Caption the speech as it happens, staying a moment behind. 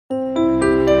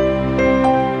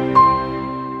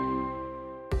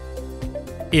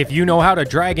If you know how to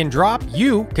drag and drop,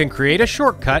 you can create a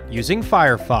shortcut using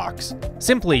Firefox.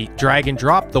 Simply drag and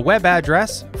drop the web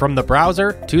address from the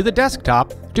browser to the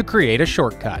desktop to create a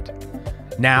shortcut.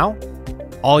 Now,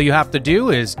 all you have to do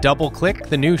is double-click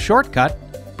the new shortcut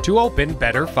to open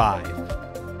Better5.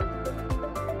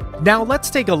 Now let's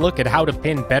take a look at how to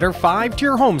pin Better5 to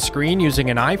your home screen using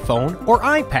an iPhone or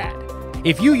iPad.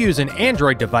 If you use an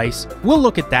Android device, we'll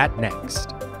look at that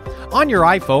next. On your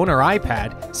iPhone or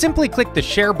iPad, simply click the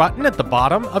Share button at the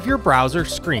bottom of your browser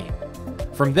screen.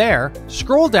 From there,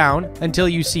 scroll down until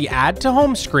you see Add to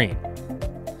Home Screen.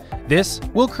 This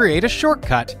will create a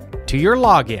shortcut to your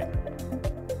login.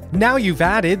 Now you've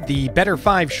added the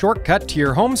Better5 shortcut to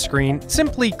your home screen,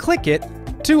 simply click it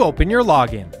to open your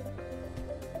login.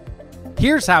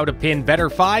 Here's how to pin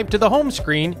Better5 to the home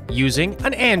screen using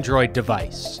an Android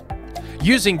device.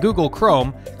 Using Google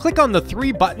Chrome, click on the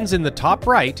three buttons in the top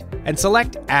right and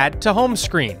select Add to Home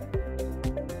Screen.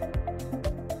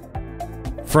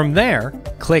 From there,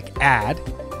 click Add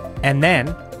and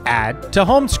then Add to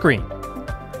Home Screen.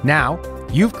 Now,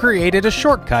 you've created a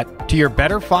shortcut to your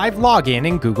Better5 login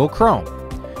in Google Chrome.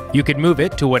 You can move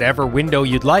it to whatever window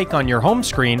you'd like on your home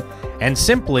screen and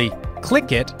simply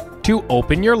click it to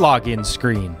open your login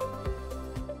screen.